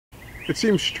It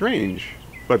seems strange,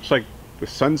 but it's like the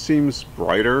sun seems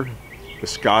brighter, the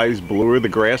sky's bluer, the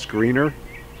grass greener.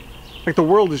 Like the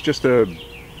world is just a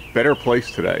better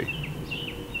place today.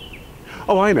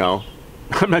 Oh, I know.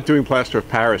 I'm not doing plaster of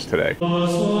Paris today. So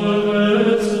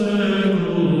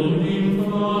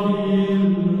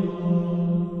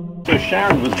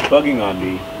Sharon was bugging on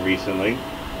me recently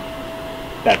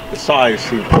that the size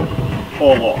seemed to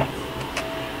fall off.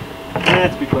 And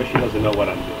that's because she doesn't know what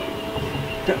I'm doing.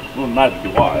 Well, neither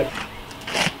do I.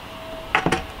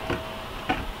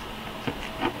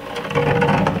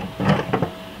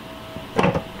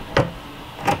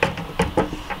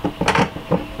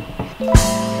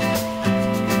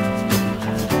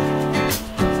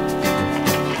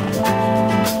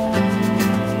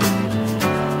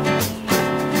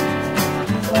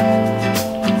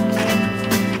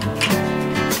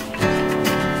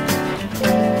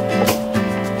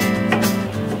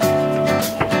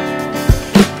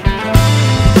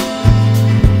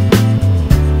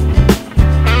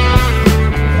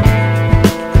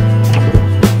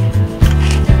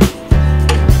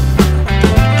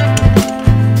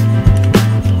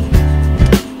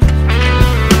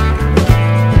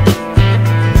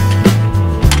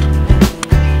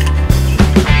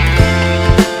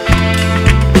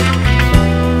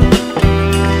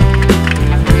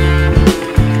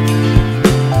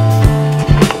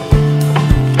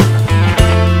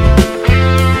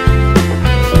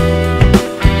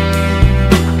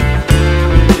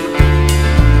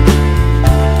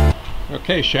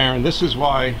 Okay, Sharon, this is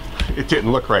why it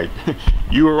didn't look right.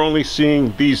 You were only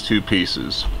seeing these two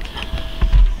pieces.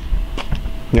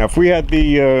 Now, if we had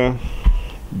the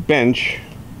bench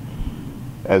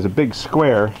as a big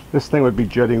square, this thing would be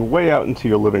jutting way out into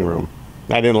your living room.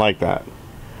 I didn't like that.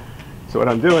 So what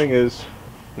I'm doing is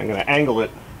I'm going to angle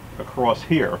it across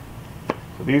here.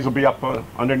 So these will be up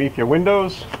underneath your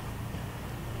windows,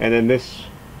 and then this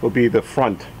will be the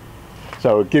front.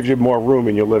 So it gives you more room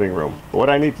in your living room. But what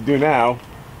I need to do now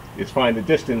is find the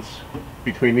distance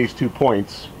between these 2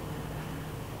 points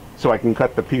so I can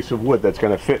cut the piece of wood that's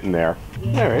going to fit in there.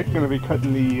 Alright, going to be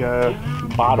cutting the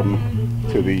bottom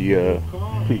to the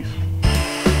piece.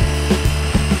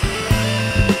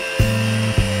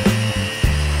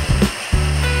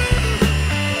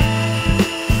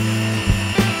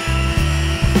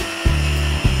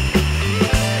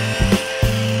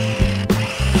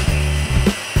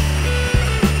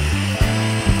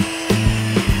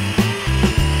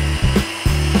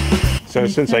 So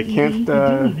since I can't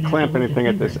clamp anything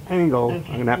at this angle, I'm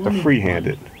going to have to freehand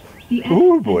it.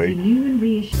 Ooh boy.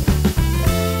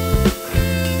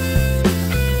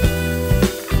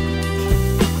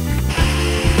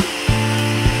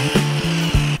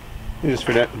 Just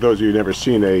for those of you who've never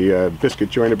seen a biscuit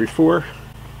joiner before,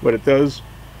 what it does,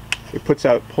 it pulls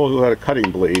out a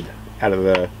cutting blade out of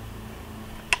the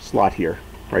slot here,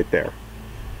 right there.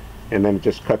 And then it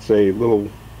just cuts a little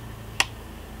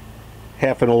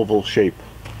half an oval shape.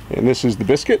 And this is the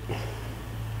biscuit.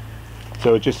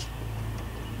 So it just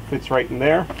fits right in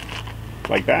there,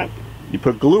 like that. You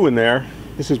put glue in there.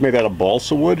 This is made out of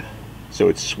balsa wood, so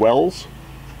it swells,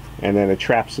 and then it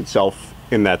traps itself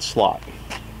in that slot.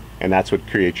 And that's what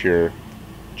creates your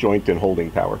joint and holding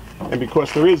power. And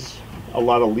because there is a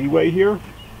lot of leeway here,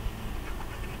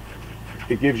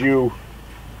 it gives you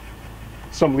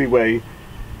some leeway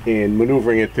in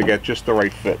maneuvering it to get just the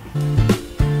right fit.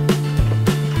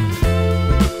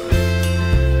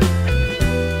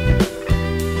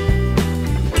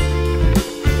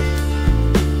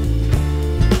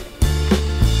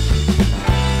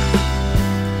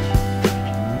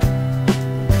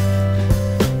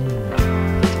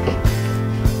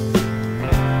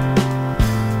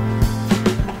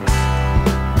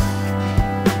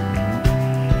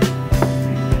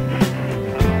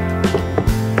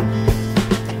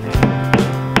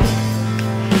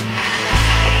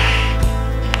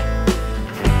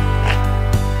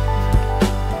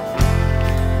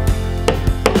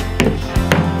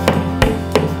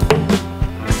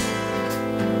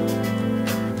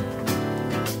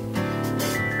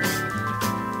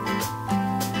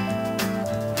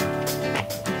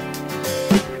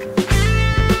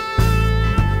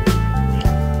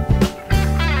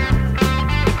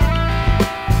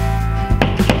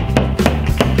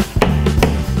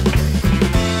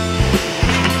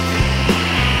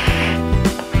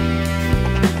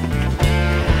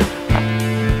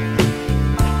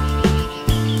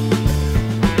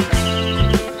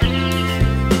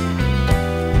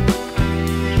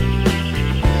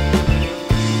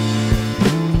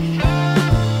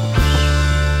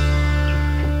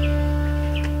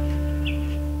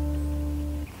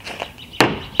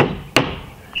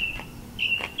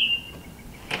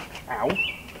 Ow.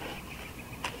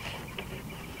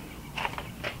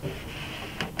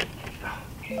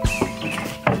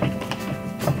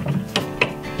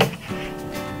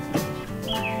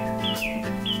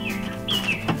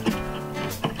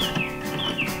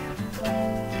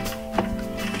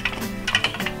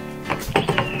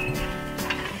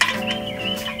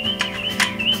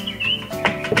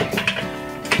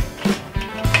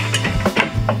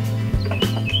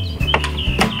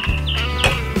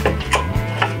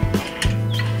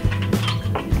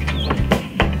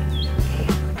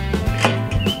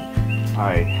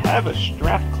 I have a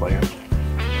strap clamp,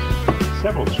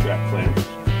 several strap clamps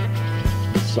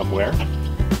somewhere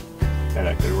that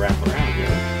I could wrap around here,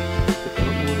 but I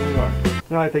don't know where they are.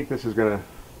 Now I think this is going to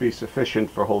be sufficient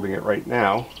for holding it right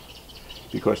now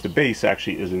because the base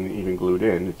actually isn't even glued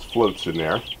in, it floats in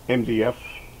there. MDF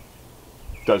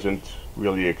doesn't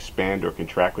really expand or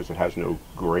contract because it has no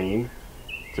grain.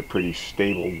 It's a pretty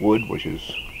stable wood, which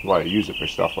is why I use it for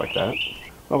stuff like that.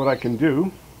 Well, what I can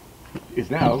do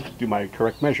is now do my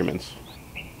correct measurements.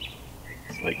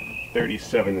 It's like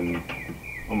 37 and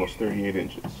almost 38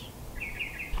 inches.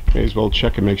 May as well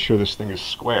check and make sure this thing is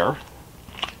square.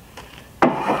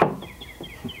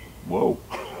 Whoa.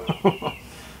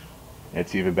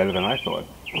 That's even better than I thought.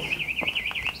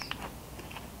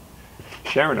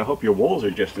 Sharon, I hope your walls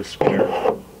are just as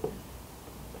square.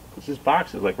 This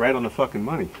box is like right on the fucking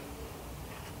money.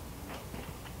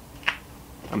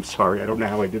 I'm sorry, I don't know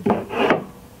how I did that.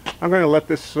 I'm going to let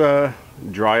this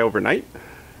dry overnight,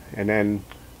 and then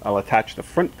I'll attach the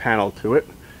front panel to it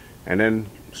and then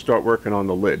start working on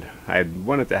the lid. I had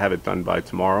wanted to have it done by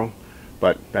tomorrow,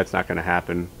 but that's not going to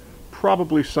happen.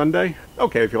 Probably Sunday.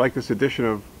 Okay, if you like this edition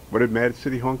of, what did Mad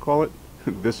City Haunt call it?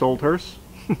 This Old Hearse?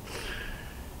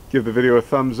 Give the video a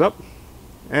thumbs up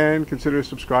and consider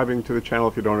subscribing to the channel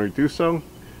if you don't already do so.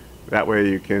 That way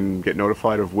you can get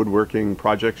notified of woodworking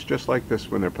projects just like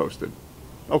this when they're posted.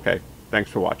 Okay, thanks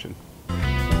for watching.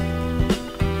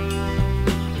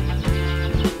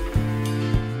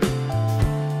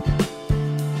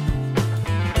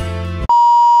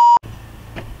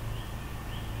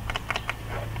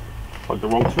 Plug the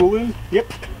wrong tool in?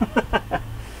 Yep.